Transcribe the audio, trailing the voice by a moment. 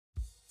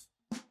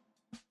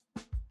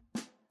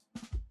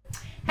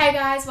Hey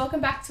guys,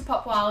 welcome back to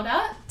Pop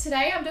Wilder.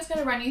 Today I'm just going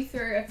to run you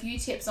through a few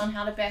tips on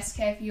how to best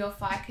care for your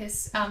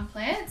ficus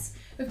plants.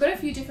 We've got a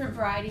few different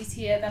varieties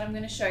here that I'm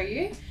going to show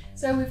you.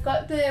 So we've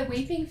got the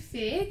weeping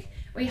fig,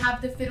 we have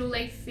the fiddle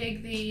leaf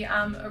fig, the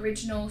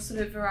original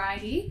sort of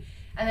variety,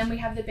 and then we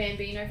have the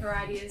bambino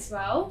variety as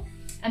well.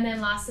 And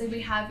then lastly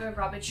we have a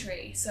rubber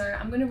tree. So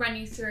I'm going to run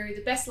you through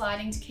the best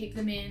lighting to keep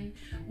them in,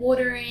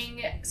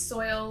 watering,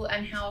 soil,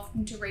 and how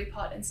often to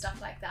repot and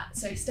stuff like that.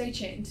 So stay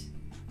tuned.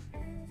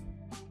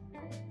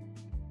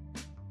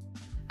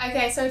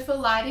 Okay, so for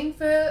lighting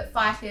for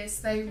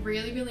ficus, they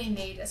really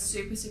need a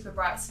super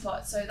bright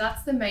spot. So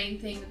that's the main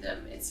thing with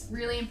them. It's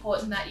really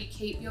important that you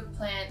keep your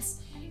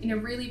plants in a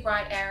really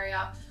bright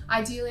area.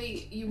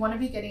 Ideally, you want to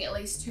be getting at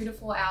least 2 to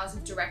 4 hours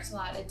of direct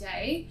light a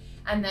day,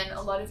 and then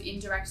a lot of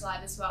indirect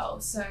light as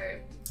well. So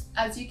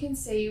as you can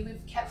see,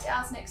 we've kept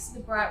ours next to the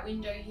bright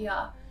window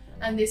here,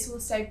 and this will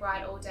stay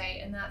bright all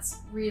day, and that's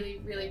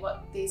really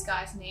what these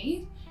guys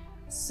need.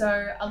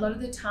 So a lot of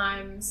the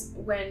times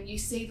when you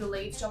see the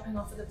leaves dropping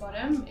off at the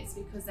bottom, it's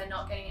because they're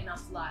not getting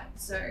enough light.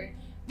 So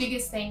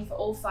biggest thing for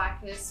all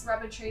ficus,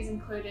 rubber trees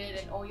included,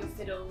 and all your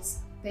fiddles,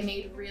 they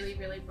need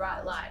really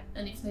bright light.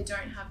 And if they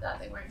don't have that,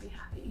 they won't be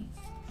happy.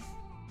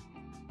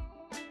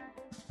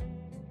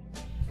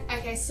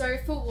 Okay, so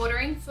for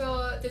watering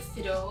for the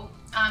fiddle,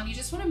 you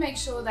just want to make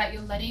sure that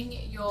you're letting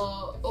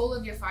all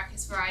of your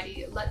ficus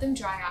variety, let them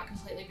dry out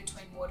completely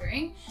between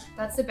watering.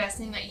 That's the best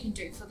thing that you can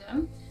do for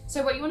them.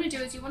 So what you want to do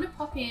is you want to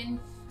pop in,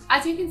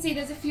 as you can see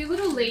there's a few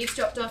little leaves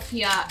dropped off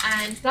here,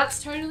 and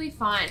that's totally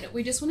fine.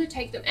 We just want to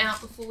take them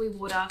out before we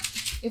water.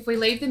 If we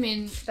leave them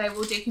in, they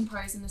will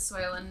decompose in the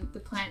soil and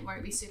the plant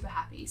won't be super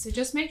happy. So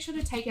just make sure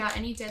to take out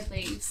any dead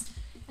leaves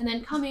and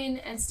then come in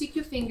and stick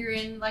your finger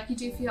in like you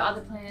do for your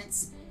other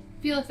plants.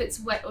 Feel if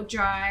it's wet or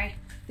dry.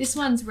 This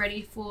one's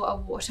ready for a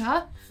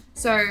water.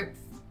 So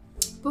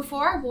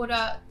before I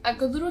water, a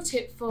good little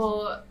tip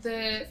for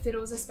the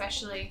fiddles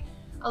especially,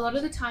 a lot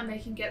of the time they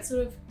can get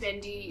sort of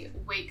bendy,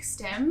 weak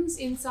stems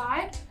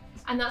inside,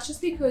 and that's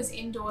just because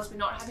indoors we're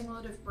not having a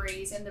lot of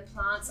breeze and the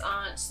plants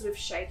aren't sort of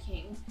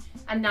shaking,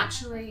 and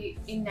naturally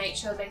in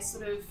nature they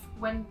sort of,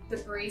 when the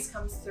breeze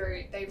comes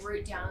through, they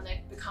root down and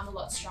they become a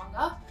lot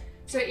stronger.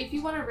 So if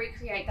you want to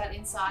recreate that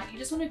inside, you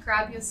just want to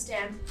grab your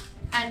stem,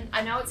 and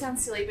I know it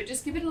sounds silly, but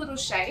just give it a little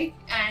shake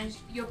and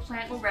your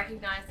plant will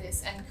recognize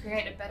this and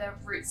create a better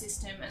root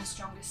system and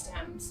stronger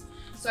stems.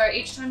 So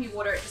each time you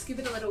water it, just give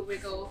it a little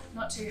wiggle,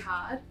 not too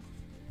hard.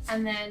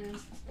 And then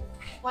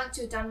once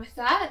you're done with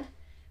that,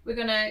 we're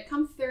gonna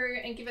come through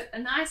and give it a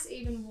nice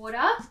even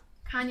water.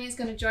 Kanye's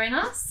gonna join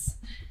us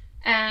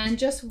and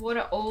just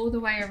water all the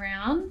way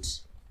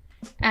around,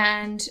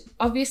 and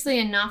obviously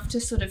enough to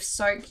sort of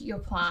soak your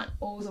plant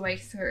all the way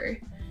through.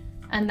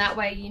 And that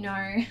way you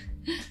know,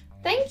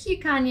 thank you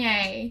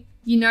Kanye,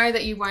 you know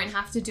that you won't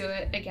have to do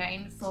it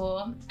again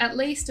for at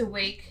least a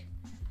week.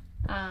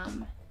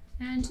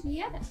 And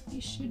yeah, you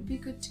should be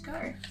good to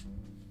go.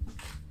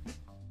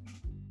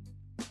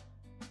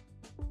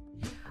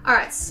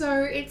 Alright,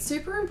 so it's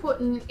super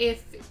important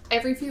if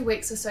every few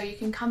weeks or so you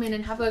can come in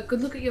and have a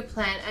good look at your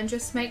plant and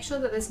just make sure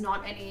that there's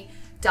not any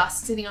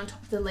dust sitting on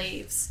top of the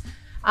leaves.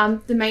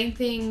 The main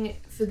thing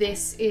for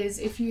this is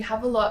if you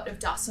have a lot of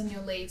dust on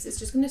your leaves, it's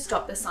just going to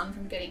stop the sun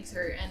from getting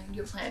through and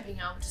your plant being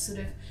able to sort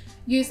of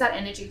use that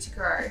energy to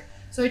grow.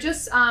 So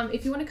just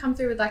if you want to come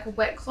through with like a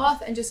wet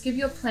cloth and just give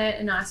your plant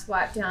a nice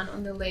wipe down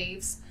on the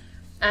leaves,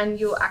 and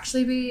you'll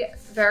actually be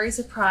very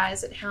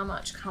surprised at how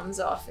much comes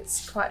off.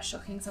 It's quite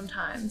shocking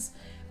sometimes,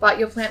 but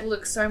your plant will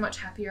look so much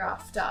happier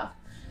after.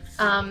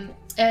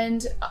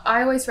 And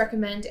I always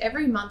recommend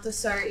every month or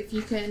so, if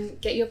you can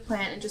get your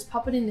plant and just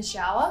pop it in the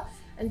shower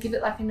and give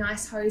it like a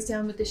nice hose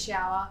down with the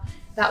shower.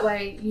 That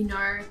way you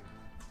know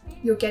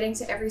you're getting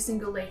to every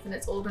single leaf and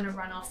it's all going to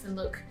run off and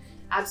look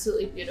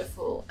absolutely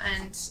beautiful.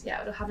 And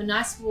yeah, it'll have a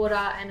nice water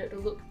and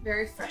it'll look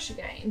very fresh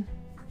again.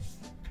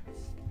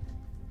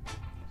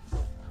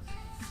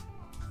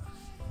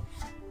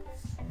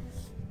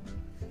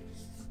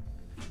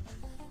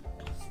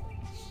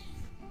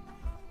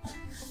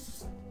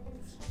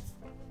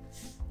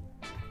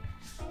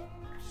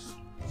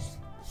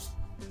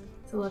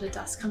 There's a lot of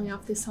dust coming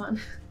off this one.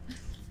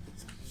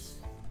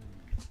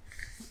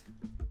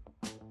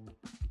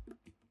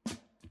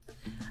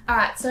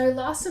 Alright, so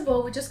last of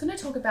all, we're just going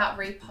to talk about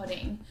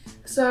repotting.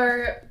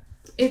 So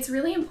it's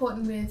really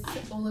important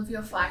with all of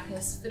your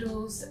ficus,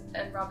 fiddles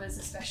and rubbers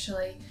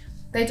especially.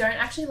 They don't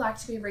actually like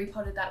to be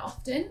repotted that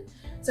often.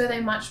 So they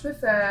much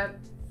prefer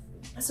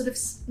a sort of,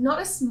 not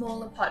a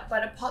smaller pot,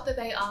 but a pot that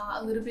they are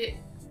a little bit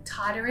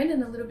tighter in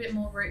and a little bit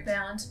more root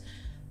bound.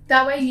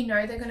 That way you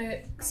know they're going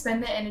to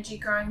spend their energy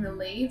growing the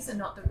leaves and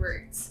not the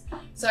roots.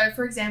 So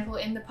for example,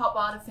 in the Pop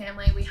Wilder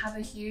family, we have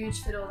a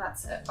huge fiddle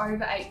that's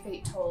over 8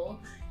 feet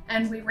tall,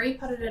 and we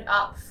repotted it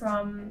up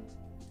from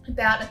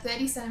about a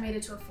 30 centimetre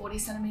to a 40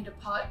 centimetre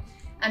pot,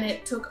 and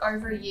it took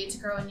over a year to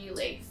grow a new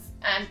leaf.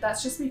 And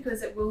that's just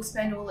because it will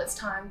spend all its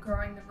time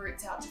growing the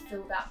roots out to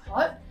fill that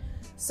pot.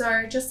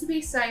 So just to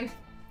be safe,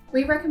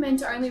 We recommend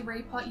to only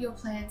repot your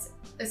plants,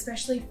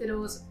 especially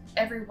fiddles,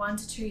 every 1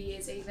 to 2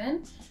 years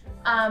even.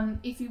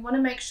 If you want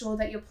to make sure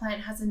that your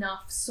plant has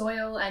enough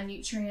soil and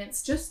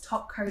nutrients, just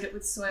top coat it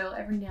with soil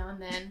every now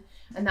and then,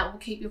 and that will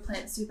keep your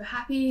plant super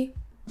happy.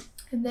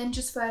 And then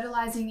just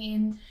fertilizing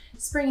in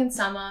spring and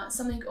summer,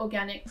 something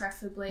organic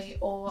preferably,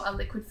 or a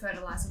liquid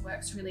fertilizer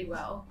works really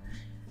well.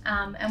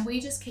 And we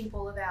just keep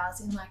all of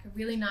ours in like a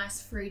really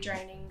nice free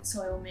draining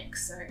soil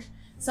mix, so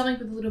something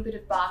with a little bit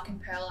of bark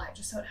and perlite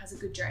just so it has a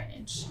good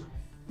drainage.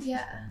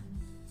 Yeah.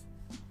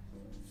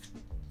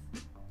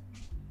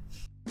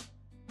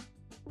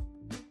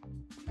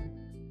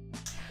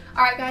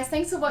 Alright guys,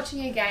 thanks for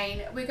watching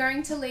again. We're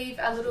going to leave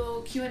a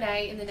little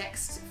Q&A in the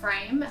next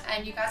frame,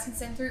 and you guys can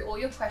send through all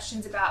your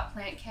questions about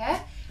plant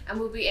care and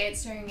we'll be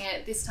answering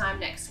it this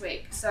time next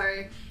week. So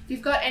if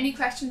you've got any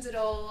questions at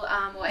all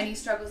or any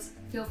struggles,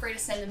 feel free to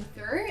send them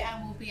through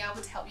and we'll be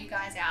able to help you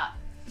guys out.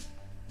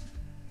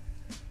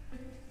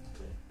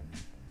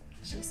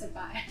 Should have said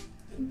bye.